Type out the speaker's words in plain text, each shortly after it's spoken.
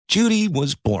Judy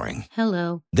was boring.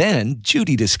 Hello. Then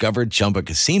Judy discovered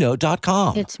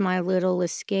ChumbaCasino.com. It's my little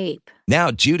escape. Now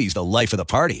Judy's the life of the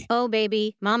party. Oh,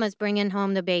 baby, mama's bringing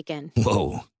home the bacon.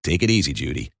 Whoa, take it easy,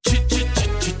 Judy.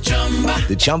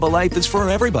 The Chumba life is for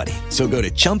everybody. So go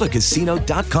to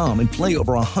ChumbaCasino.com and play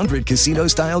over 100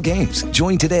 casino-style games.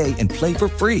 Join today and play for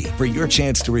free for your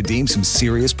chance to redeem some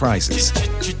serious prizes.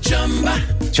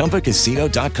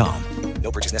 ChumbaCasino.com.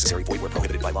 No purchase necessary. Void where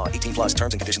prohibited by law. 18 plus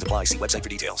terms and conditions apply. See website for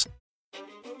details.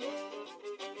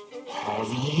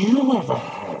 Have you ever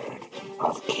heard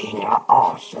of King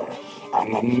Arthur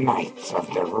and the Knights of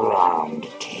the Round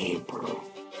Table?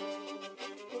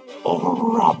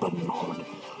 Or Robin Hood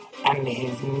and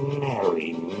his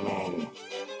merry men?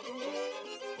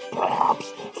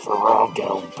 Perhaps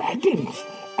Frodo Baggins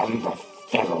and the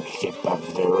Fellowship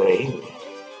of the Ring?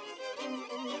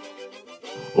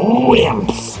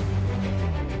 Wimps!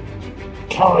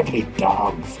 Cowardly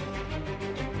dogs,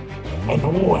 and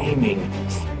whining,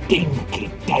 stinky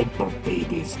diaper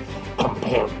babies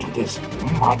compared to this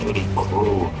motley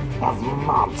crew of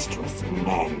monstrous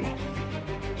men.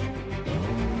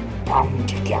 Bound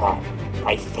together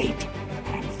by fate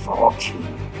and fortune.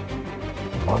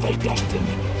 Are they destined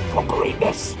for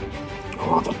greatness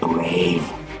or the grave?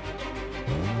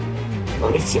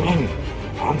 Listen in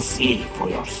and see for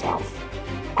yourself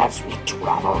as we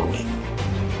travel with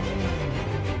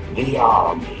the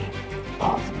army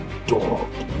of Dorkness.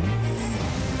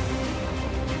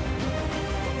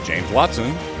 James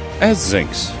Watson as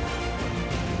Zinx.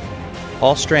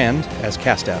 Paul Strand as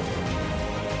Castav.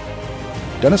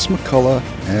 Dennis McCullough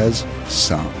as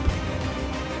Somp.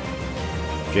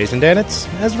 Jason Danitz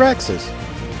as Raxus.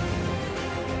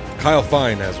 Kyle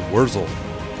Fine as Wurzel.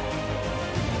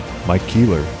 Mike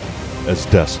Keeler as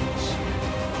Decimus.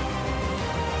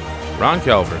 Ron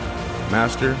Calvert,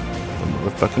 Master of the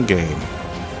motherfucking game.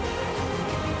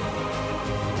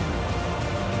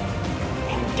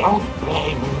 And don't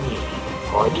blame me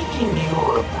for anything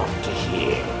you're about to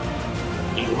hear.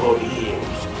 Your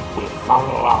ears will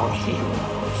follow our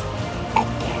heroes at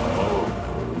their own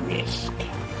risk.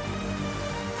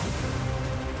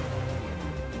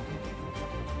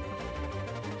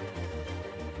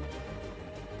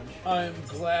 I'm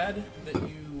glad that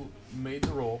you made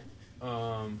the roll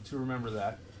to remember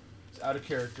that. It's out of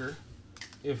character.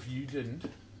 If you didn't,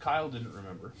 Kyle didn't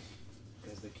remember.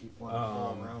 Because they keep wanting to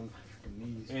go around my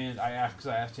knees. And I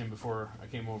asked him before I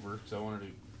came over, because I wanted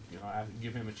to,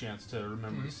 give him a chance to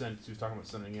remember to send. He was talking about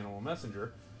sending Animal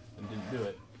Messenger, and didn't do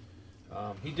it.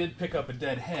 He did pick up a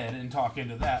dead head and talk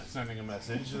into that, sending a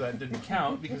message. So that didn't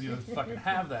count because he doesn't fucking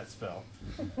have that spell.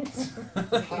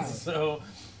 So,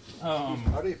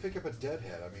 how do you pick up a dead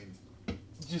head? I mean,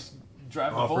 just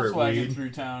drive a Offer Volkswagen through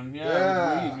town.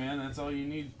 Yeah, weed, man. That's all you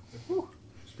need. Whew.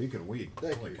 Speaking of weed,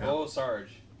 Thank you. Oh,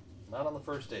 Sarge. Not on the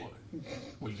first date.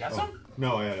 Well, you got some?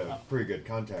 No, I had a pretty good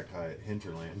contact high at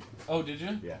Hinterland. Oh, did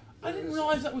you? Yeah. I didn't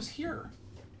realize that was here.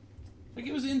 Like,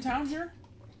 it was in town here?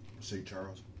 St.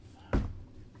 Charles.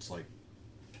 It's like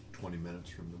 20 minutes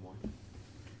from Des Moines.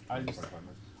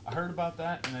 I heard about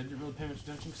that, and I didn't really pay much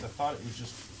attention because I thought it was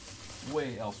just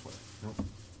way elsewhere. Nope.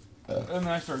 And then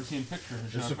I started seeing pictures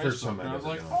and shit It's on the first Facebook, time and I was I've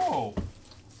like, ever done oh,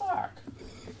 fuck.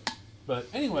 But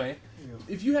anyway,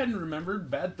 if you hadn't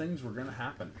remembered, bad things were going to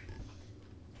happen.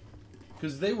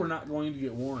 Because they were not going to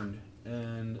get warned,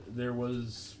 and there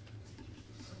was...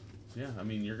 Yeah, I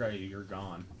mean, you're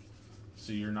gone.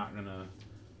 So you're not gonna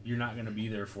be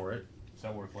there for it. Does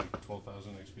that work like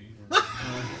 12,000 XP?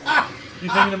 You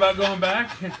thinking about going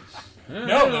back?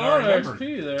 No, but I remembered.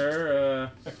 XP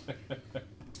there.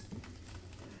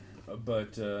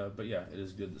 But yeah, it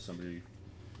is good that somebody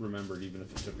remembered, even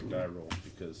if it took a die roll,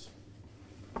 because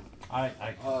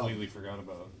I completely forgot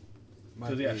about it.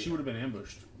 Because yeah, she would have been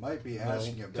ambushed. Might be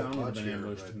asking a bit Town would have much been here,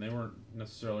 ambushed, but and they weren't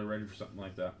necessarily ready for something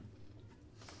like that.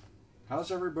 how's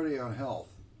everybody on health?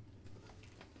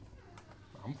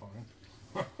 I'm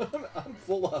fine. I'm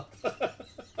full up.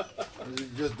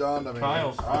 It just dawned on me.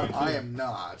 Kyle's fine, I too. am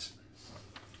not.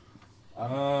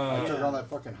 I took on that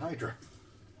fucking Hydra.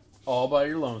 All by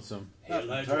your lonesome. Not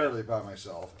entirely by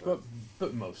myself.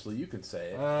 But mostly, you can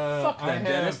say it. I Fuck that,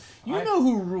 Dennis. You know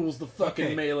who rules the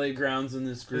fucking melee grounds in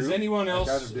this group. Is anyone else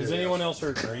yes.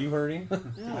 hurt? Are you hurting?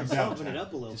 Yeah, I'm soaking it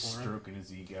up a little Just for him. stroking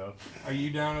his ego. Are you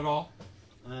down at all?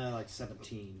 Like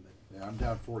 17. But... Yeah, I'm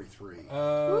down 43.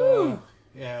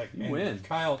 Yeah, you win.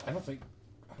 Kyle, I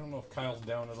don't know if Kyle's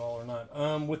down at all or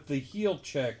not. With the heal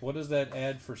check, what does that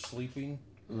add for sleeping?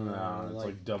 No, it's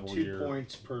like double 2 your...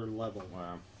 points per level.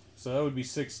 Wow. So that would be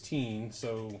 16,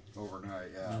 so...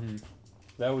 Overnight, yeah. Mm-hmm.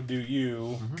 That would do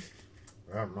you.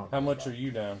 I'm not How much are you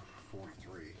down?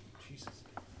 43. Jesus.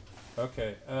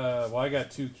 Okay. Well, I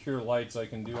got 2 cure lights I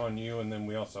can do on you, and then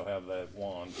we also have that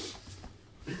wand.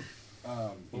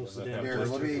 Most of the Here, damage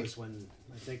let me- was when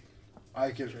I think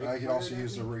I could also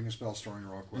use the ring of spell storing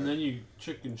real quick. And then you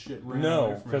chicken shit ran No,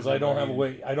 away from because I don't have a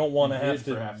everybody. way. I don't want to You have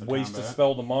did for half to the waste a combat.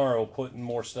 spell tomorrow putting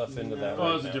more stuff into that. Oh,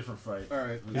 right it's a now. different fight. All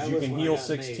right. Because That you was can when I heal got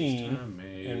 16,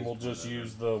 Amazed. and we'll just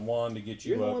use the wand to get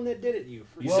you're you the up. one that did it, you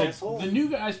freaking You said asshole. The new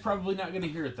guy's probably not going to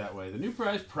hear it that way. The new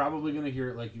guy's probably going to hear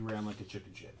it like you ran like a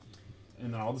chicken shit.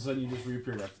 And then all of a sudden you just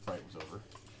reappeared after the fight was over.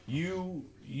 You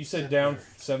said down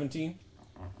 17?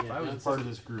 If Yeah, I was that's part it. of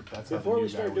this group, that's how Before the new we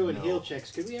start guy doing would heal know.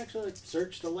 checks, could we actually like,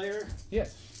 search the lair?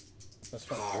 Yes. That's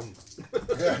fine.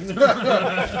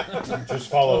 Just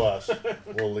follow us.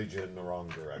 We'll lead you in the wrong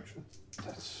direction.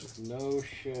 No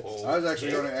shit. I was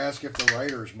actually going to ask if the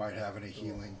writers might have any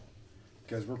healing,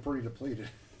 because we're pretty depleted.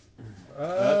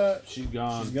 She's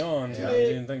gone. She's gone. Yeah. I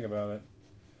didn't think about it.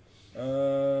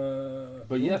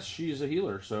 But yes, she's a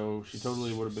healer, so she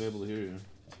totally would have been able to heal you.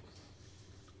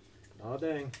 Oh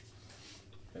dang.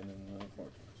 And then,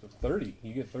 so 30.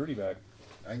 You get 30 back.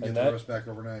 I can get And the that- rest back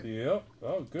overnight. Yep.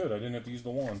 Oh, good. I didn't have to use the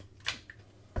wand.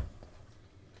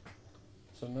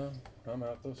 So no, I'm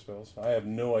out those spells. I have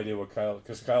no idea what Kyle,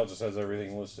 because Kyle just has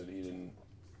everything listed. He didn't,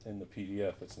 in the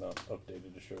PDF, it's not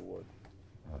updated to show what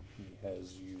he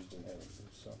has used and hasn't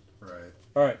used. So. Right.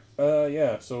 All right.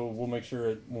 Yeah. So we'll make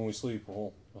sure when we sleep,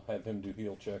 we'll have him do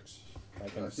heal checks. I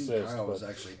can I think assist, Kyle but is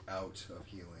actually out of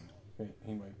healing.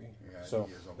 he might be. Yeah, I So think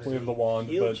he is almost we have the wand,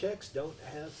 Heal but checks don't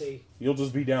have a. you'll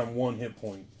just be down 1 hit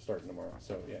point starting tomorrow.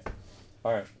 So yeah.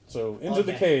 All right. So into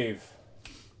the Okay. cave.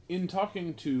 In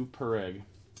talking to Pereg,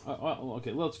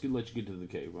 okay, let you get to the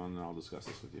cave, and then I'll discuss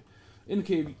this with you. In the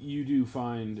cave, you do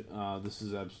find this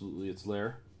is absolutely its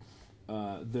lair.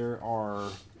 There are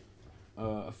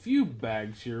a few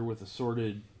bags here with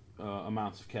assorted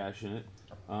amounts of cash in it.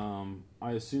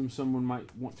 I assume someone might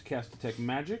want to cast Detect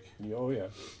Magic. Oh yeah.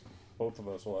 Both of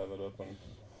us will have it up and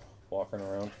walking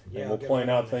around. Yeah, And I'll we'll get point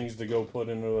right out on that. things to go put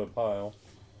into a pile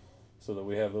so that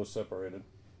we have those separated.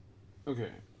 Okay.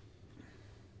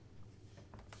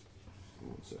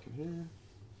 1 second here.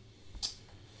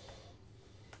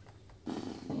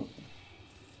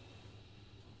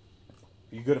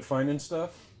 You good at finding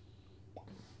stuff?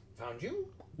 Found you?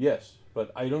 Yes,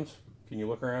 but items. Can you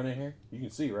look around in here? You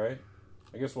can see, right?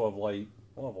 I guess we'll have light.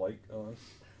 We'll have light on.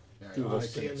 Yeah, Two of I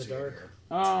us. can't in the see dark.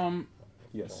 here.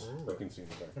 Yes, I can see in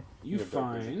the dark. You have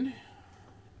dark vision.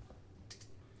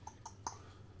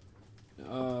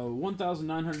 find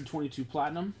 1,922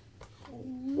 platinum.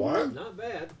 What? Not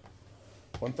bad.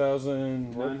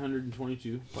 1,000.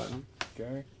 922 platinum.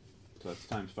 Okay. So that's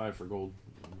times 5 for gold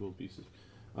pieces.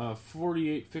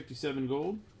 4857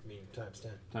 gold. I mean, times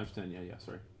 10. Times 10, yeah,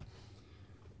 sorry.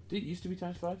 Did it used to be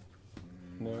times 5?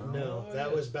 No. No,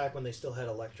 that was back when they still had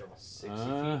Electrum. 60 feet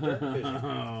dark vision.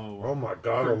 Oh my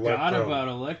god, Forgot Electrum. about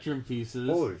Electrum pieces.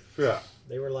 Holy shit.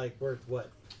 They were like worth what?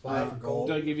 5 gold.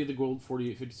 Did I give you the gold?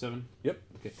 4857. Yep.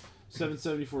 Okay.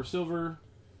 774 silver.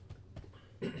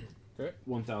 Okay.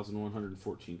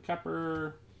 1,114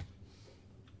 copper.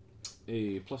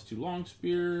 A +2 long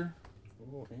spear.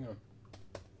 Oh, hang on.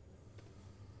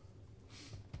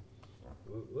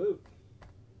 Woo, woo.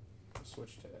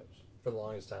 Switch tabs. For the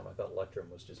longest time, I thought Electrum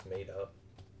was just made up.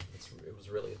 It was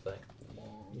really a thing.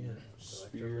 Yeah.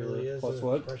 Spear Electrum really is plus a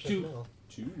what? precious 2. metal.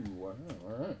 2. Wow.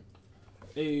 All right.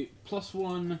 A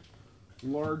 +1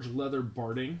 large leather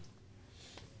barding.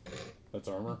 That's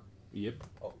armor. Yep.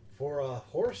 Oh, for a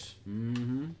horse?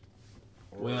 Mm-hmm.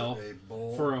 Or Well, a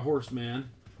bull. for a horseman,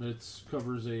 it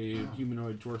covers a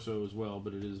humanoid torso as well,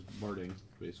 but it is barding,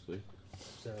 basically.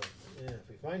 So, yeah, if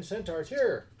we find centaurs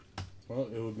here. Well,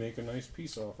 it would make a nice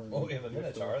peace offering. Oh, we have a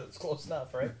Minotaur. That's close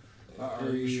enough, right? Are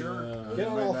you sure? Get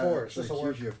on Might all not fours. actually This'll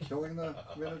accuse work. you of killing the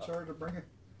Minotaur to bring it?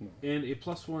 And a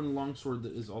 +1 longsword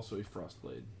that is also a frost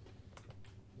blade.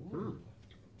 Ooh.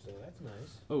 So that's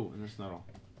nice. Oh, and that's not all.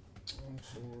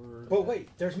 Sword. But wait,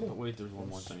 there's Oh, more. wait, there's one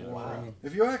more thing. Wow.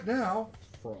 If you act now,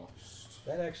 Frost.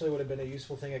 That actually would have been a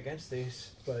useful thing against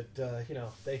these, but you know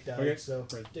they died, Okay. so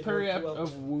didn't Periapt work too well.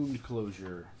 of wound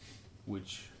closure,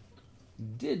 which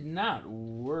did not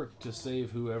work to save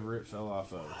whoever it fell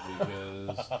off of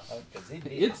because 'Cause he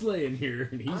did. it's laying here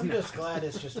and he's I'm not. just glad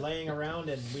it's just laying around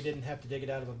and we didn't have to dig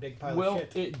it out of a big pile Well,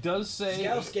 of shit. it does say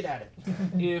Scouts, get at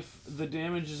it. if the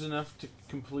damage is enough to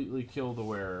completely kill the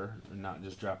wearer and not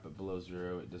just drop it below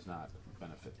 0, it does not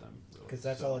benefit them. Really. Because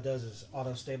that's So- all it does is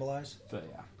auto stabilize. So,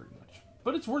 yeah, pretty much.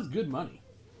 But it's worth good money.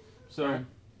 So, Right.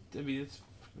 I mean, it's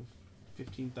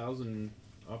 15,000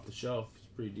 off the shelf. It's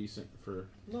pretty decent for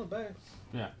Not bad.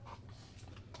 yeah.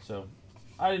 So,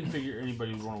 I didn't figure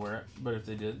anybody would want to wear it, but if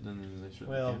they did, then they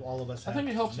certainly Well, can. all of us I think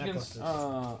have it helps necklaces.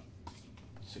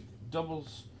 against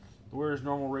doubles the wearer's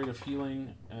normal rate of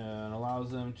healing and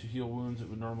allows them to heal wounds that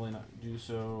would normally not do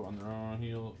so on their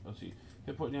own. Let's see.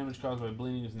 Hit point damage caused by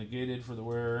bleeding is negated for the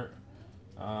wearer.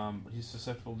 He's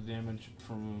susceptible to damage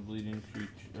from bleeding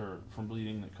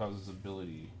that causes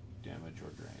ability damage or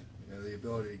drain. You know, the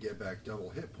ability to get back double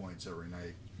hit points every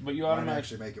night. But you might automatically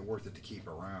actually make it worth it to keep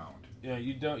around. Yeah,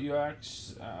 you don't. You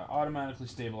automatically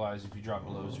stabilize if you drop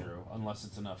below 0, unless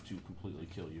it's enough to completely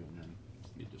kill you, and then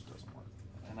it just doesn't work.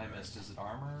 And I missed. Is it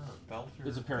armor or belt? Or?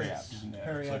 It's a periapt.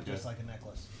 Periapt is like a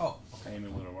necklace. Oh, okay.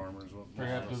 Amulet of armor is what.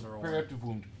 Periaptive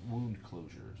wound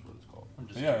closure is what it's called. I'm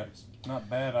just Yeah, curious. not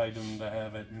bad item to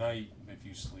have at night if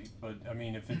you sleep. But I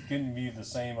mean, if it's going to be the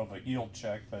same of a heal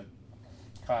check that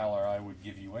Kyle or I would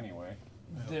give you anyway.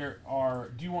 There are.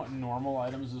 Do you want normal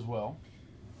items as well?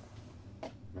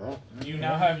 You Yeah.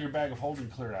 now have your bag of holding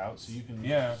cleared out, so you can.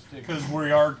 Yeah, stick. because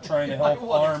we are trying to help I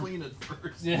want arm. to clean it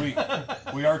first.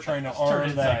 We are trying to Turn arm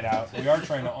inside that. out. We are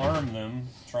trying to arm them,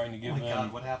 trying to give Oh my them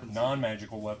God, what happens?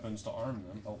 non-magical weapons to arm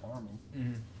them, help arm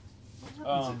them. What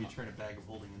happens if you turn a bag of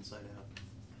holding inside out?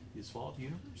 You swallow the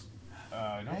universe?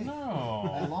 I don't Hey,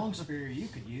 know. That long spear you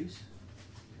could use.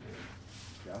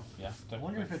 Yeah. Yeah. I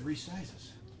wonder if it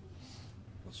resizes.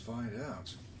 Let's find out.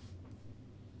 It's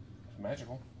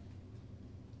magical.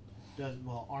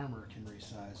 Well, armor can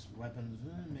resize. Weapons,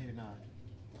 maybe not.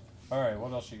 All right,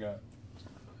 what else you got?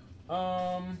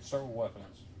 Start with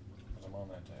weapons, because I'm on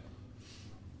that tab.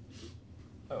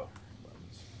 Oh.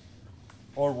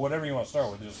 Or whatever you want to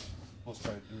start with. Just let's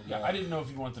try to do it. Yeah, I didn't know if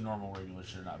you want the normal regular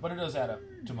shit or not, but it does add up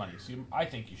to money. So I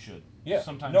think you should. Yeah.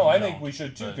 Sometimes no, you I don't, think we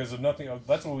should too, but- because if nothing,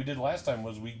 that's what we did last time.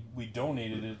 Was we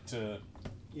donated it to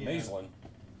Maislin,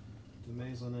 The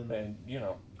Maislin and you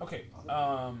know. Okay.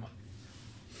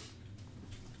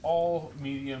 All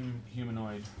medium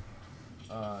humanoid.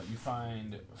 You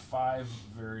find 5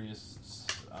 various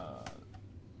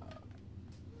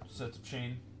sets of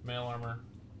chain mail armor.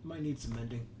 might need some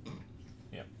mending.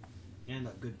 Yep. And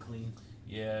a good clean.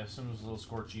 Yeah, some was a little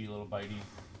scorchy, a little bitey.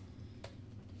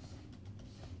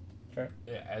 Okay.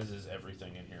 Yeah, as is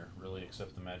everything in here, really,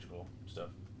 except the magical stuff.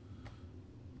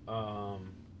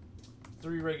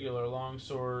 3 regular long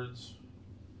swords.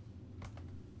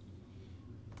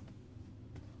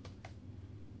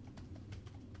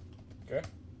 Okay.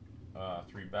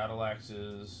 3 battle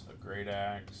axes, a great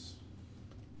axe.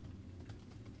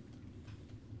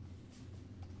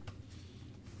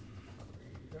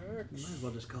 You might as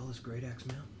well just call this Great Axe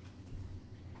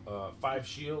Mail. 5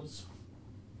 shields.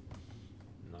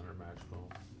 None are magical.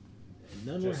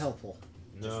 None were helpful.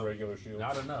 Just regular shields.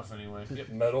 Not enough, anyway. Yep.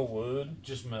 Metal, wood.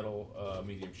 Just metal,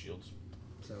 medium shields.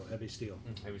 So heavy steel.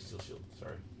 Heavy steel shield,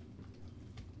 sorry.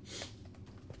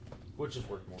 Which is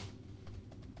worth more.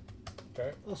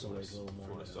 Okay. Also weighs a little If you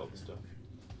more. want to sell the stuff.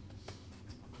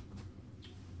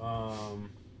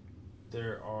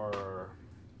 There are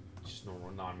just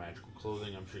normal non-magical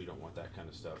clothing. I'm sure you don't want that kind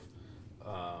of stuff.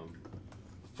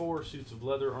 4 suits of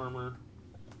leather armor.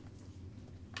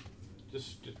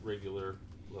 Just regular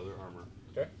leather armor.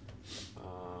 Okay.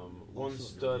 One Also,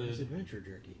 studded. it's adventure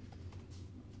jerky.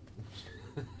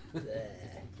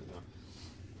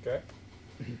 Okay.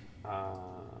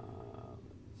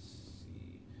 Let's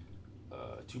see.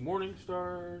 2 morning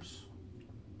stars.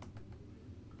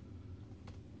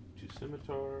 2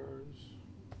 scimitars.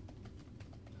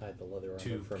 Hide the leather armor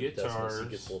 2 from guitars. Decimus. He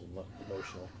gets a little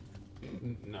emotional.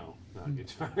 No, not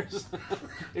guitars.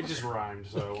 It just rhymed,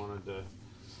 so I wanted to.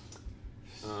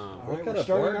 What kind of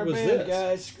bard was this,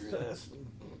 guys? Screw this.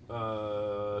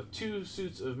 2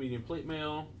 suits of medium plate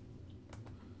mail.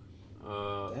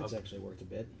 That's actually worth a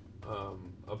bit.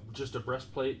 Just a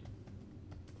breastplate.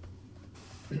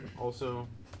 Also.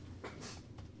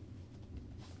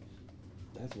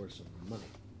 That's worth some money.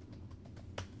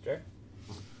 Okay.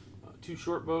 2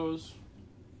 short bows.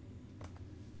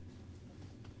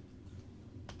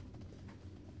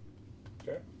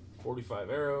 Okay. 45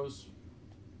 arrows.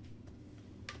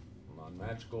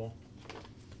 Non-magical.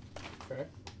 Okay.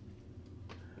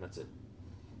 And that's it.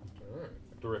 All right.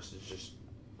 The rest is just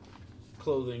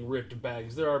clothing, ripped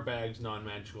bags. There are bags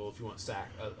non-magical if you want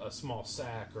a small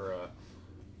sack or a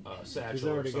satchel. He's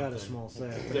already or something. got a small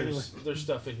sack. There's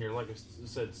stuff in here. Like I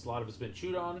said, a lot of it's been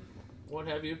chewed on, what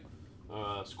have you,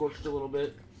 scorched a little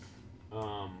bit,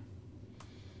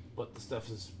 but the stuff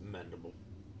is mendable.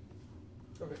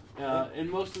 Okay. And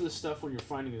most of the stuff when you're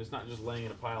finding it, it's not just laying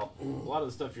in a pile. A lot of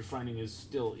the stuff you're finding is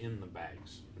still in the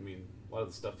bags. I mean, a lot of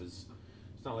the stuff is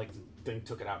It's not like the thing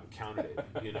took it out and counted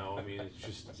it. You know, I mean, it's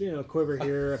just a quiver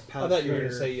here, a pouch. I thought you were going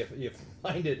to here. say you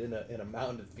find it in a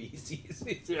mound of feces.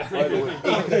 Yeah.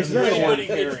 It's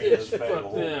very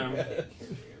fuck them.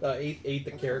 Ate the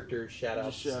characters, shout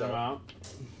out Just shut them stuff. out.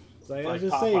 So I Like was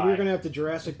just saying, Popeye. we're gonna have to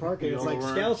Jurassic Park it. It's like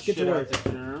Scouts get to work. The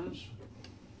germs.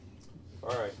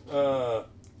 All right.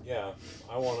 Yeah.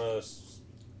 I want to.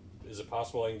 Is it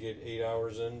possible I can get 8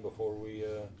 hours in before we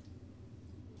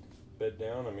bed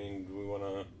down? I mean, do we want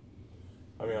to?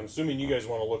 I mean, I'm assuming you guys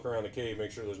want to look around the cave,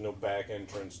 make sure there's no back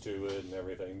entrance to it and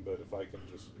everything. But if I can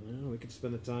just We could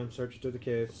spend the time searching through the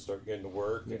cave, start getting to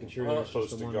work, making and sure there's just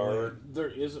post the a one guard. There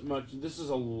isn't much. This is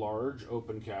a large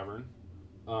open cavern,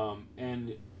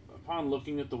 and upon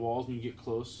looking at the walls, when you get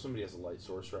close, somebody has a light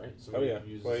source, right? Somebody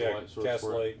uses a light source cast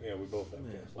for it. light. Yeah, we both have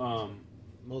cast light.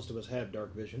 Most of us have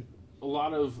dark vision. A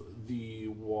lot of the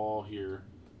wall here,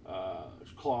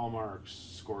 claw marks,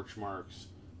 scorch marks,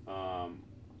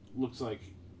 looks like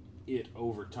it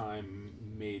over time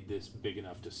made this big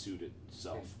enough to suit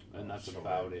itself, and that's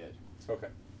about it. Okay.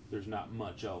 There's not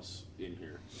much else in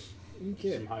here.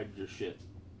 Okay. Some hide your shit.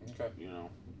 Okay. You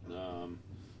know,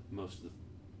 most of the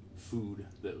food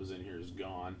that was in here is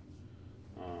gone,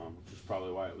 which is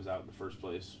probably why it was out in the first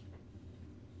place.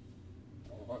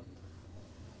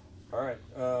 All right.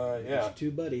 Yeah. Just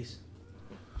two buddies.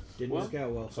 Didn't work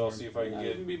out well. So I'll see if I can Not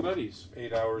get even be buddies.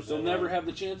 8 hours. They'll in never on- have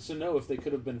the chance to know if they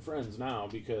could have been friends now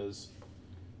because,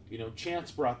 you know,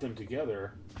 chance brought them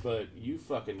together, but you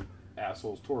fucking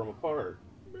assholes tore them apart.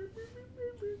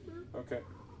 Okay.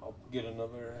 I'll get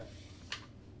another.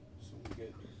 So we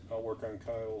get. I'll work on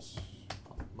Kyle's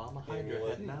Mama Hydra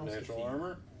amulet, had mouths to natural feed.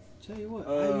 armor. Tell you what,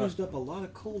 I used up a lot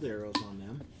of cold arrows on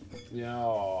them. Yeah.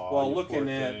 Well, you looking poor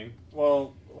at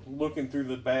thing. looking through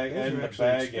the bag, Those adding are the actually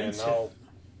bag in, expensive. I'll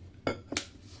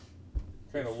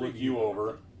kind of look you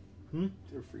over. Hmm?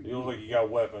 They're free. You look like you got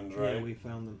weapons, right? Yeah, we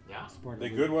found them. Yeah. It's part of They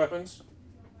the- good weapons?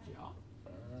 Yeah.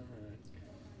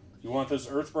 You want this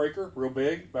Earthbreaker, real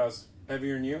big, about as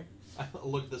heavier than you? I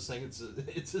look at this thing.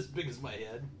 It's as big as my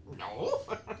head. No.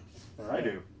 I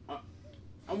do.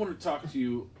 I want to talk to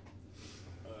you.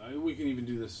 We can even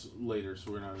do this later,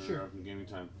 so we're not interrupting gaming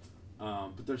time.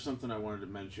 But there's something I wanted to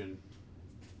mention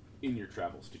in your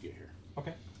travels to get here.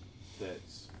 Okay.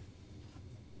 That's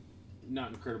not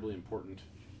incredibly important.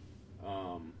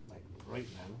 Like right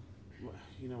now. Well,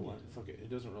 you know what? Fuck it. It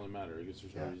doesn't really matter. I guess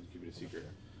there's no reason to keep it a secret.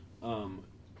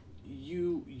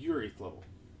 You're 8th level.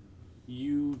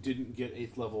 You didn't get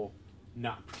 8th level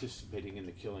not participating in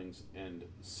the killings and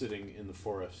sitting in the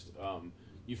forest.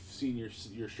 You've seen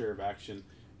your share of action,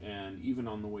 and even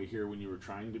on the way here when you were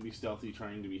trying to be stealthy,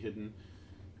 trying to be hidden,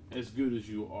 as good as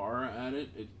you are at it,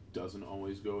 it doesn't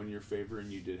always go in your favor,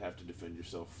 and you did have to defend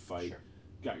yourself, fight, Sure.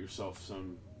 got yourself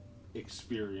some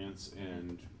experience,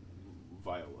 and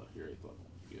Viola, your 8th level.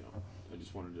 You know, I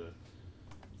just wanted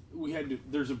to.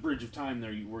 There's a bridge of time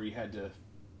there where you had to.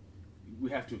 We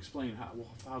have to explain how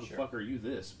the fuck are you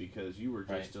this, because you were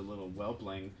just a little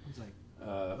whelpling. It's like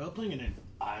whelpling, and then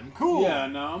I'm cool. Yeah,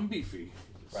 no, I'm beefy.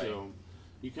 Right. So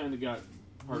you kind of got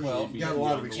partially Well, beefy got a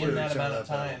lot of on the experience way- in that amount of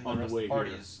time, on the rest the way of the here.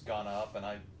 party's gone up, and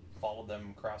I followed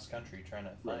them cross country trying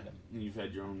to Right. find them. And you've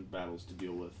had your own battles to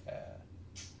deal with.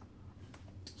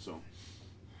 So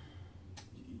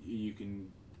you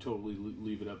can totally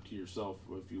leave it up to yourself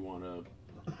if you want to.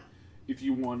 If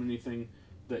you want anything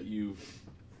that you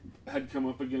had come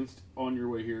up against on your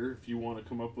way here, if you want to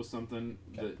come up with something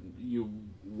that you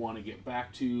want to get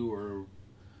back to, or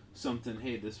something,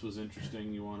 hey, this was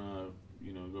interesting, you want to,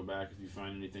 go back if you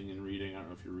find anything in reading. I don't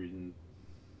know if you're reading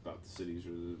about the cities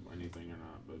or anything or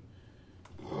not,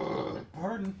 but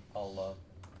Pardon. I'll.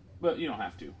 But you don't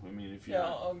have to. I mean, if you're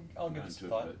Yeah, I'll give it some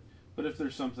thought. But if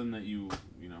there's something that you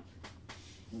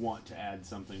want to add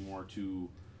something more to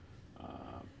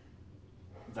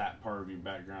that part of your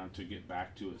background to get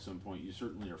back to at some point, you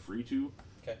certainly are free to.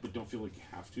 Okay. But don't feel like you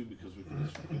have to, because we can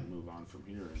just move on from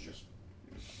here and just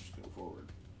go forward.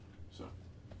 So,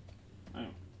 I know.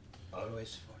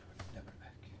 always. Never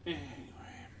back. Anyway,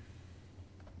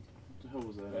 what the hell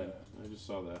was that? I just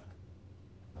saw that.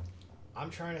 I'm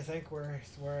trying to think where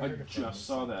I I heard it from. just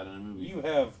saw that in a movie. You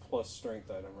have plus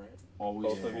strength item, right?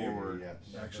 Always Both of you? forward.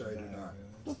 Yes. Actually, I do not.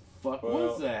 The fuck Well,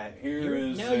 was that? Here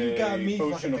is now you got me a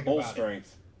fucking potion of thinking bull about it.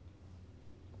 strength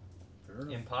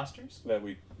Imposters? that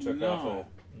we took off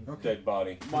a dead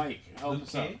body. Mike, help Luke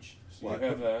us out. Cage? So you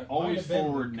have that. Always have been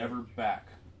forward, Luke never back.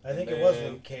 I think And it was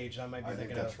then- Luke Cage. I might be I think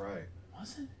thinking that's of. right.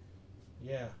 Was it?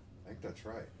 Yeah, I think that's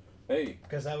right. Hey,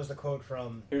 because that was the quote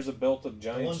from here's a belt of the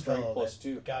giant one strength fellow plus that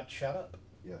 2. got shut up.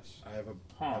 Yes.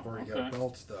 I've already got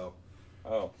belts though.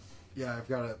 Oh, Yeah, I've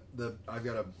got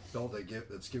a belt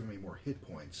that's giving me more hit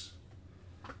points.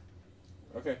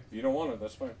 Okay, you don't want it.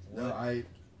 That's fine. No,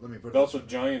 let me put belt of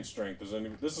giant strength.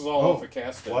 This is all off a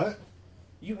cast. What?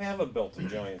 You have a belt of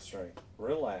giant strength.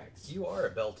 Relax. You are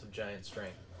a belt of giant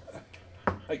strength.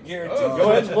 I guarantee.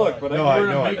 Go ahead and look, but we're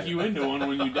gonna make you into one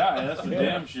when you die. That's for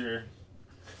damn sure.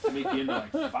 Make you into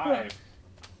like 5.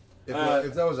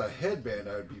 If that was a headband,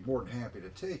 I would be more than happy to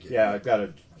take it. Yeah, I've got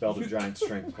a belt of giant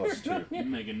strength plus 2. You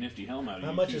make a nifty helm out of it.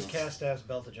 How much is Castaff's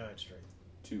belt of giant strength?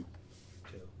 2.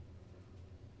 2.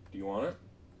 Do you want it?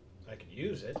 I could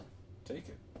use it. Take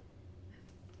it.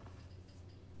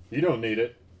 You don't need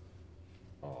it.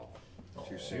 Oh,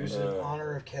 too soon. Use it in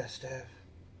honor of Castaff.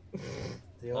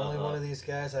 The only one of these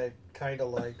guys I kind of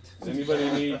liked. Does anybody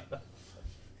need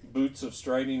boots of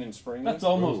striding and springing? That's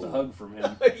almost a hug from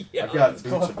him. Yeah, I've got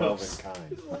boots of elven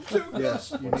kind.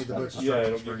 Yes, you need the boots of Yeah,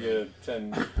 striding it'll and give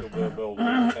springing. you 10. It'll build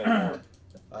 10 more.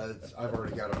 I've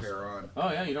already got a pair on.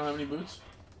 Oh yeah, you don't have any boots?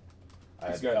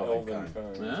 He's got elven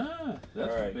kind. Ah,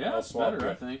 that's, All right, yeah, I'll that's swap better,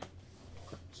 it. I think.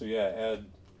 So yeah, add.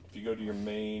 If you go to your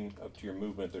main, up to your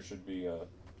movement, there should be a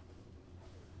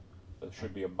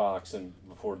box and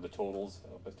before the totals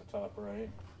up at the top right.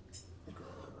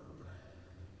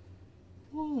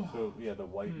 So yeah, the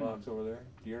white box over there.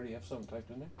 Do you already have something typed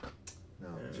in there? No,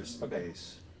 just the Okay.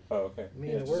 base. Oh, okay. I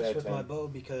mean, Yeah, it just works add with 10. my bow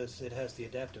because it has the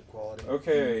adaptive quality.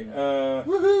 Okay.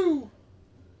 Woohoo!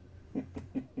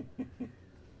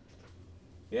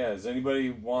 Yeah. Does anybody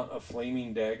want a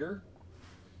flaming dagger?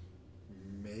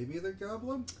 Maybe the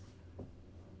goblin?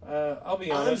 I'll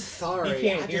be I'm honest. sorry, He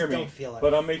can't I hear just me, don't feel like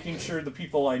but it. I'm making sure the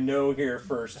people I know here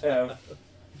first have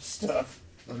stuff.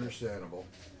 Understandable.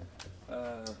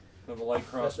 Have a light That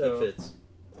crossbow. fits.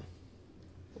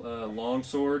 Long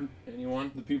sword.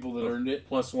 Anyone? The people that earned it.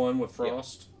 +1 with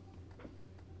frost.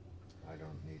 I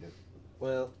don't need it.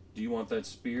 Well, Do you want that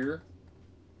spear?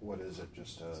 What is it?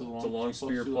 Just It's a... It's a long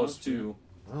spear long +2.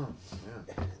 Oh,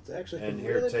 yeah. it's actually And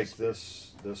here, really take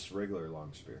this regular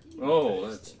long spear. Oh,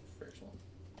 that's very small.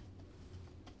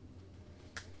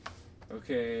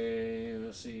 Okay,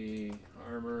 let's see.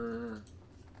 Armor.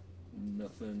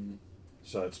 Nothing.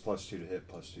 So it's +2 to hit,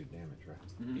 +2 damage, right?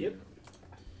 Mm-hmm. Yep.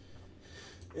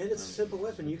 And it's a simple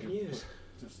weapon you can use.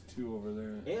 Just 2 over there.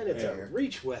 And it's Yeah. a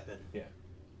reach weapon. Yeah.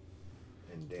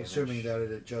 And damage. Assuming that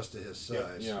it adjusts to his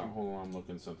size. Yeah, hold on, I'm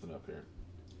looking something up here.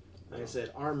 Like I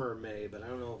said, armor may, but I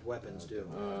don't know if weapons do.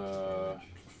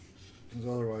 Because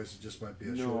otherwise, it just might be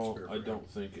a short No, spear. I don't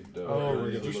think it does. Oh,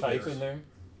 It did you looks- type in there?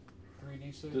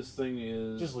 3d6? This thing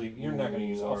is. Just leave. You're not going to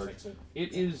use it. I'll large. fix it.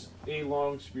 It is a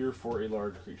long spear for a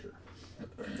large creature.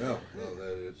 Oh, well,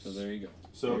 that is. So there you go.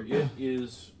 So it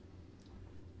is.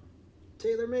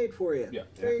 Tailor made for you. Yeah.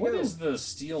 There you What go. is the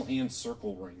steel hand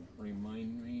circle ring?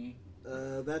 Remind me.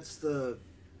 That's the.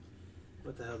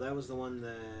 What the hell? That was the one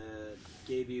that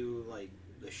gave you, like,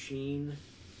 the sheen,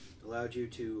 allowed you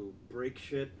to break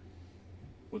shit.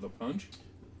 With a punch?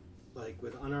 Like,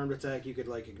 with unarmed attack, you could,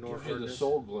 like, ignore Gives you the hardness.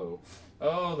 soul glow.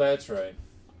 Oh, that's right.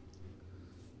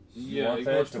 You Yeah, want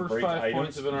ignores that to first break 5 items?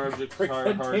 points of an object's Break hard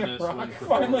that damn hardness rock, when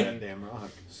finally. performing Damn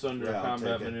rock. sunder Yeah, I'll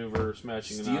combat take it. maneuver,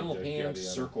 smashing an Steel object. hand yada, yada.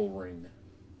 circle ring.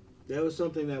 That was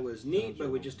something that was neat, but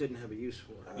we just didn't have a use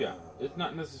for it. Yeah, it's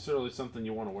not necessarily something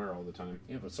you want to wear all the time.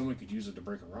 Yeah, but someone could use it to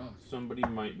break a rock. Somebody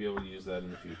might be able to use that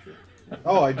in the future.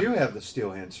 Oh, I do have the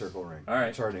steel hand circle ring. All right.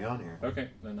 It's already on here. Okay,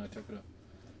 then I took it up.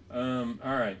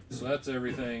 All right, so that's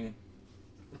everything.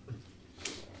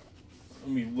 Let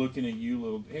me looking at you,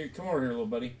 little. Here, come over here, little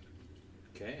buddy.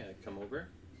 Okay, I come over.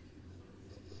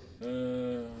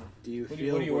 Do you what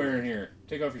feel are you where- wearing here?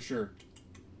 Take off your shirt.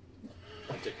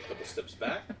 I take a couple steps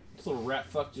back. This little rat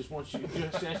fuck just wants you,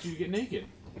 just asked you to get naked.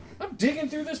 I'm digging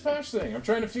through this pouch thing. I'm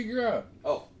trying to figure out.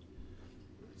 Oh,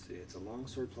 Let's see, it's a long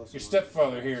sword plus Your one.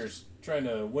 stepfather here is trying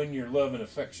to win your love and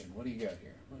affection. What do you got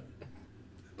here?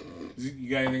 You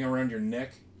got anything around your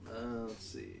neck? let's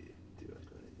see. Do I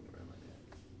put anything around my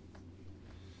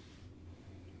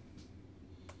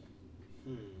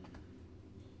neck?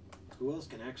 Who else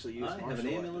can actually use I have martial an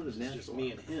amulet weapons? of It's just natural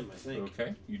me and him, I think.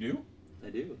 Okay, you do? I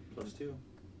do. +2.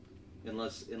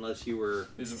 Unless you were.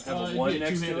 Does it have a it'd 1 be a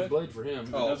next to two-handed it? blade for him.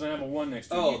 It doesn't have a 1 next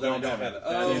to it. Oh, You then I don't have it. That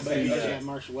Oh, is But he the, doesn't have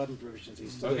martial weapon proficiency.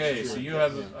 So Okay, so you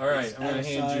have. All right, It's I'm going out to of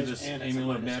hand you size this and it's a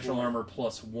amulet of minus natural one. armor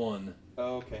 +1.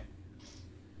 Oh, okay.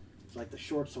 Like the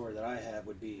short sword that I have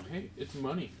would be. Hey, it's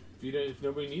money. If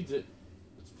nobody needs it,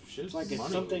 shit's It's like it's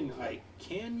money. something I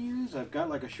can use. I've got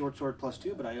like a short sword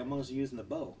 +2, but I'm mostly using the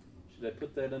bow. Should I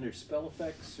put that under spell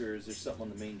effects, or is there something on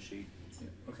the main sheet? Yeah.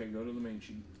 Okay, go to the main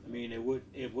sheet. I mean, it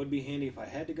would be handy if I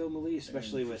had to go melee,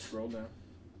 especially And with scroll down.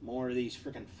 more of these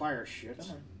freaking fire shits.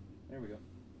 Come on. There we go.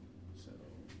 So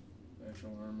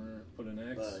Actual armor. Put an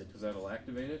X But- because that'll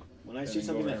activate it. When I And see then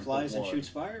something go that ahead flies and put shoots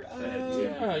fire,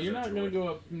 Yeah, you're not going to go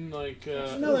up and like,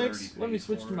 No, thanks. let me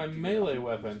switch to my melee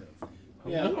weapon.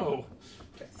 Yeah. No.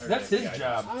 Okay. That's his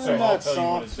job. I'm So I'll not tell you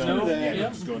when it's soft. done. Do that. Yeah,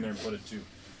 just go in there and put it too.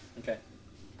 Okay.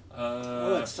 I'll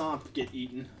let Somp get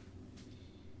eaten.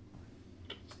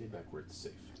 Stay back where it's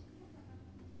safe.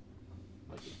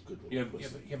 Like a good little You have,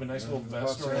 pussy. you have a nice little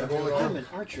vest Well, around well, your I'm arm. an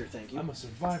archer, thank you. I'm a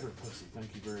survivor pussy,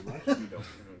 thank you very much. You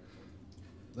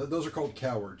don't. Those are called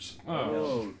cowards.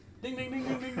 Oh. Ding, ding, ding,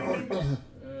 ding, ding, ding, ding.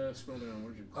 Scroll down.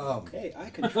 Where'd you? Hey, I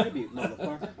contribute,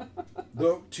 motherfucker.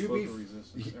 Though Local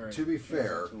resistance. All right. to be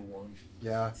fair, Tool one.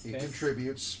 yeah, he Okay.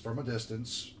 contributes from a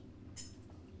distance.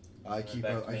 I keep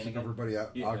back to I main keep again? everybody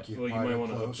out Yeah. occupied Well, you might and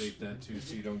want to close. update that too,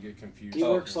 so you don't get confused. He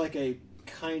works like a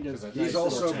kind of. 'Cause I think He's Nice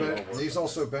also little been tangle he's work.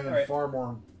 also been in Alright. far more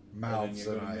And then mouths you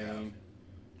than go I to have. main.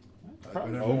 I've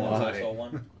Probably been Oh in- my. That's all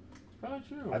one. Probably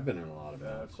true. I've been in a lot of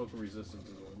that. Cloak of resistance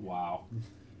is one. Wow.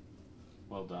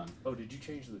 Well done. Oh, did you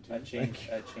change the two? I changed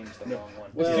the wrong one.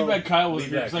 It's too bad Kyle was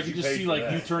leave here that, because I 'cause could you just paid see for like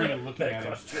that. you turning and looking at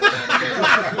him. Something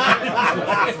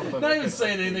Not even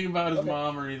saying anything about his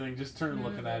mom or anything, just turn and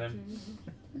looking at him.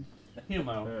 He'll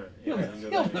know. Alright, He'll yeah, and go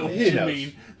know down. what He you knows.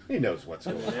 mean. He knows what's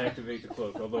going And on. activate the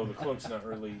cloak, although the cloak's not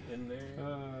really in there,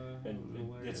 and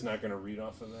hilarious. it's not going to read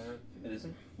off of that. It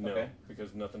isn't? No, Okay.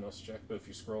 because nothing else checked. But if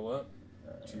you scroll up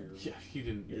to your Yeah, he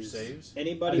didn't. your saves,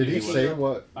 Anybody? Did he picking say up-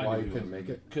 what? I Why knew he he couldn't wasn't.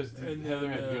 make it? Because and Heather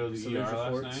had to go to so the there's ER your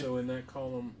last fort. night. So in that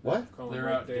column, What? column They're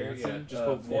right out there, dancing. yeah, just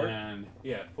put fort. And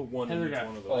Yeah, put one Heather in each got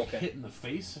one of those. Oh, okay. hit in the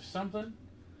face or something.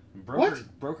 And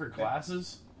What? broke her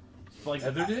glasses. Like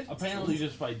Heather did? apparently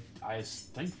just by I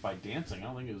think by dancing. I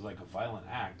don't think it was like a violent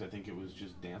act. I think it was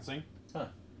just dancing. Huh.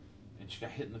 And she got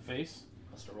hit in the face.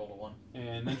 Must have rolled a 1.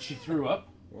 And then she threw up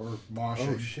or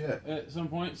moshing. Oh shit! at some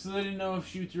point. So they didn't know if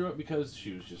she threw up because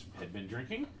she was just had been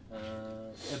drinking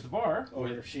at the bar, Or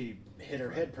if she hit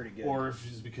her head pretty good. or if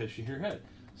it's because she hit her head.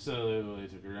 So they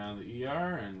took her down to the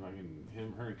ER, and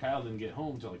fucking her and Kyle didn't get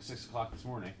home till like 6 o'clock this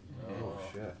morning. Oh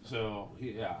shit! So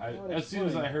That would as soon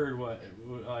as I explain. heard what,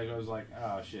 like I was like,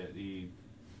 oh shit, he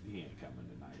ain't coming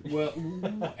tonight. Well,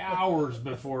 hours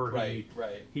before Right.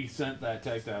 he sent that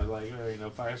text, I was like, you know,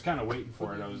 if I was kind of waiting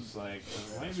for it. I was like,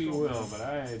 maybe he will, but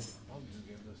I'll just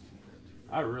give this to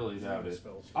you. I really doubt it.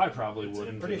 I probably It's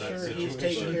wouldn't. in Pretty in that sure he's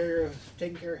situation.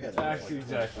 taking care of Heather. Actually,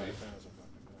 exactly. 25,000 fucking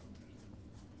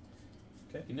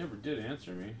Okay. He never did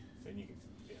answer me. pounds. And you can,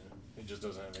 yeah, it just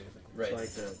doesn't have anything. Right.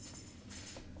 It's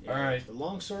like All right, the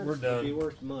longsword we're would done. be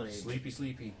worth money.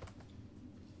 sleepy.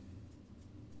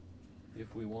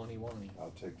 If we want,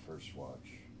 I'll take first watch.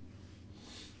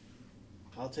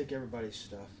 I'll take everybody's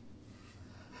stuff.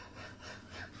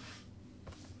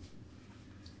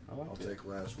 I'll take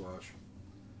last watch.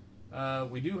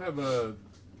 We do have a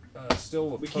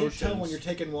still a We potions. can't tell when you're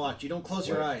taking watch. You don't close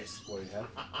your What? eyes. What do you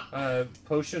have?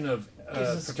 Potion of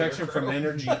He's a protection from scarecrow.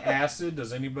 energy acid.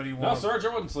 Does anybody No, want? Sarge, I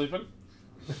wasn't sleeping.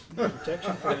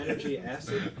 Protection from energy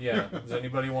acid. Yeah. Does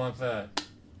anybody want that?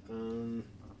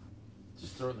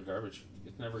 Just throw it in the garbage.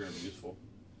 It's never going to be useful.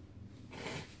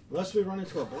 Unless we run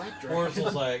into a black dragon.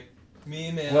 Oracle's like,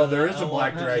 me, man. Well, there is I a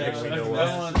black want dragon protection. we know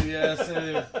I of. want yes.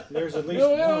 There's at least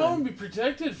No, I don't one. want to be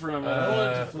protected from it. I don't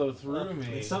want it to flow through me.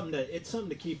 It's something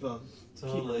to keep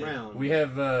Totally. around. We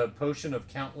have a potion of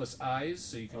countless eyes,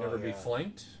 so you can Oh, never be yeah.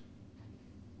 flanked.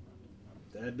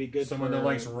 That'd be good. Someone for that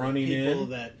likes running people in.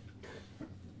 that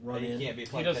run And you in. can't be He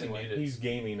flanked doesn't anyway. need it. He's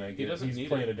gaming, I He guess. doesn't He's need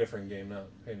playing it. a different game, not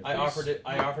paying I attention.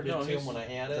 offered No, it to he's- him when I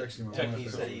had it. Text him on He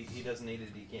WhatsApp. said he doesn't need it.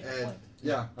 He can't be And flanked.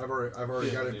 yeah, I've already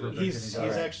Yeah, got him he's- for He's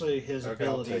Alright. actually his Okay,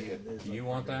 I'll ability. take it. is Do you like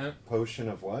want that? Potion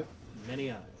of what?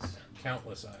 many eyes.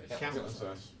 Countless eyes. Countless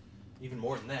eyes. Even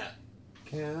more than that.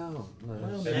 Countless.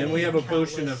 And then we have a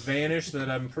potion of vanish that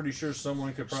I'm pretty sure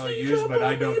someone could probably use, but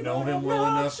I don't know him well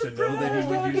enough to know that he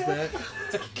would use that.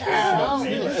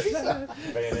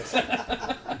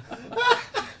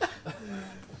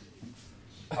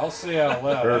 I'll say out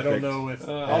loud. I don't Perfect. know if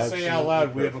I'll say out Absolutely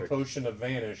loud. We have a perfect. potion of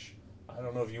vanish. I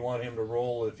don't know if you want him to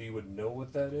roll if he would know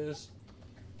what that is.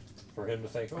 For him to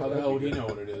think. How the hell would he know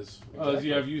what it is? Do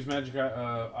you have use magic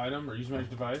item or use magic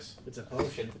device? It's a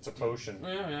potion. It's a potion.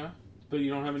 Oh, yeah. But you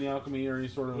don't have any alchemy or any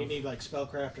sort of. You need like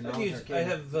spellcraft or I've knowledge. used, or I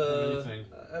can't. have. anything.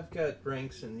 I've got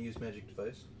ranks and use magic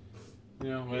device.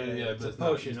 Yeah, well, Yeah, yeah, it's but a it's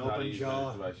potion, Not, it's not open a use jaw.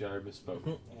 magic device. Yeah, I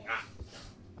misspoke.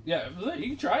 Yeah, you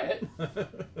can try it.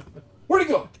 Where'd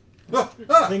he go?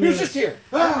 Thing He's is- just here.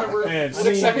 And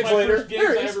Six seconds one of my later, first games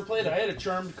there he I is. ever played, I had a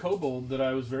charmed kobold that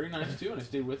I was very nice to, and I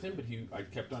stayed with him. But I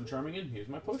kept on charming him. He was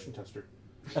my potion tester.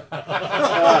 Nice.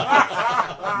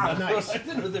 I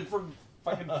did with him for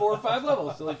fucking 4 or 5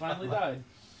 levels till he finally died.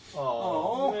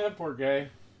 Oh. Yeah, poor guy.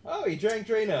 Oh, he drank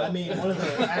Drano. I mean, one of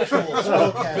the actual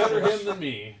spellcasters. Better him than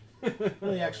me. One of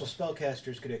the actual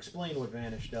spellcasters could explain what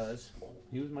Vanish does.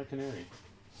 He was my canary.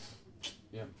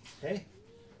 Yeah. Hey,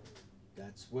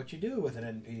 that's what you do with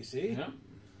an NPC. Yeah.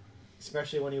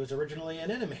 Especially when he was originally an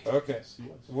enemy. Okay,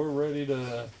 we're ready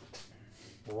to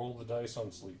roll the dice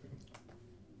on sleeping.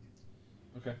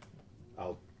 Okay.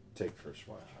 I'll take first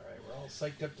watch. All right, we're all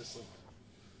psyched up to sleep.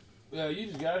 Yeah, you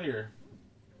just got here.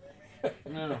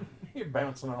 No. You're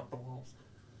bouncing off the walls.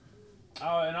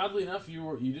 And oddly enough,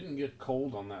 you didn't get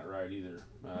cold on that ride either,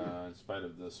 in spite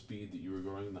of the speed that you were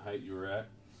going and the height you were at.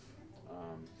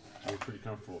 You were pretty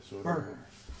comfortable. So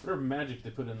whatever magic they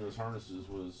put in those harnesses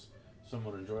was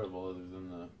somewhat enjoyable, other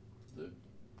than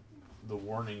the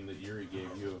warning that Yuri gave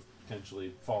you of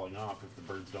potentially falling off if the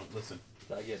birds don't listen.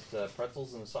 Did I get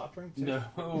pretzels and a soft drink too?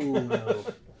 No.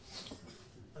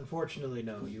 Unfortunately,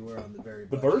 no. You were on the very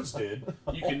The bottom. birds did.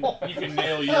 You can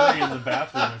nail Yuri in the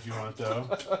bathroom if you want, though.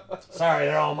 Sorry,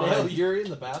 they're all mine. Nail Yuri in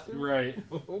the bathroom? Right.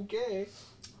 Okay.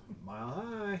 Mile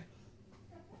high.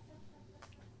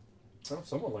 Oh,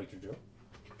 someone liked your joke.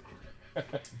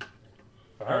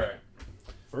 All right.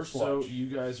 First So watch. you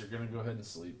guys are going to go ahead and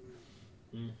sleep.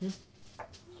 Mm-hmm.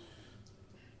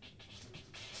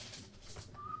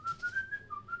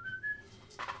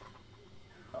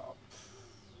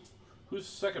 Who's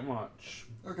second watch?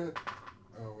 Okay.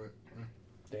 Oh, wait.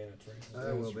 Dan, it's right.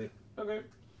 I will be. Okay.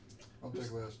 I'll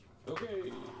take last. Okay.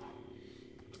 You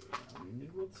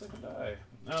need to roll the second die.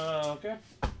 Okay.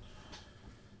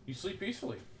 You sleep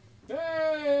peacefully.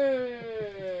 Hey!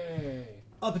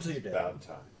 Up until you're dead. About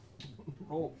time.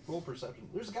 Roll perception.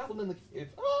 There's a goblin in the cave.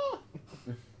 Ah!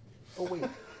 Oh, wait.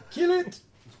 Kill it!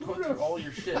 Put out all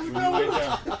your shit when you wake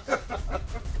up. Alright,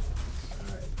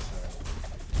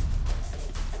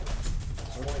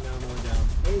 so going down.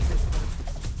 Hey,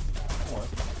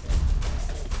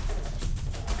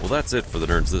 Well, that's it for the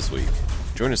nerds this week.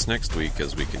 Join us next week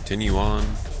as we continue on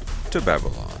to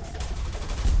Babylon.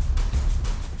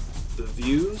 The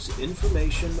views,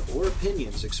 information, or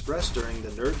opinions expressed during the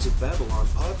Nerds of Babylon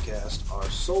podcast are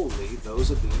solely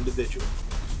those of the individual,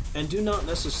 and do not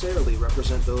necessarily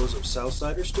represent those of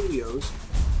Southsider Studios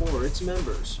or its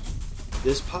members.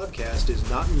 This podcast is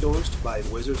not endorsed by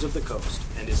Wizards of the Coast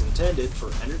and is intended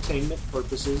for entertainment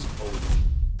purposes only.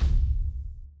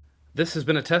 This has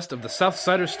been a test of the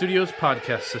Southsider Studios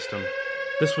podcast system.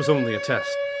 This was only a test.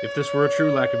 If this were a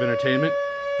true lack of entertainment,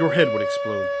 your head would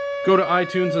explode. Go to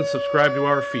iTunes and subscribe to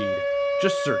our feed.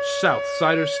 Just search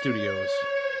Southsider Studios.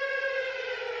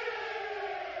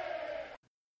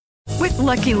 With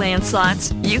Lucky Land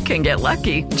Slots, you can get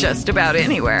lucky just about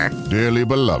anywhere. Dearly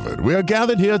beloved, we are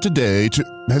gathered here today to...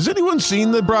 Has anyone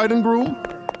seen the bride and groom?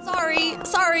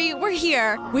 Sorry, we're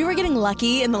here. We were getting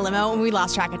lucky in the limo and we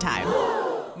lost track of time.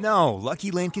 No,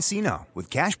 Lucky Land Casino, with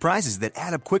cash prizes that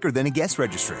add up quicker than a guest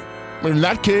registry. In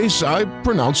that case, I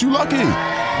pronounce you lucky.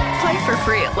 Play for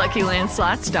free at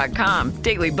LuckyLandSlots.com.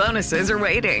 Daily bonuses are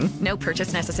waiting. No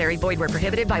purchase necessary. Void where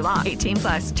prohibited by law.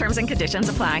 18+. Terms and conditions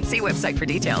apply. See website for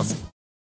details.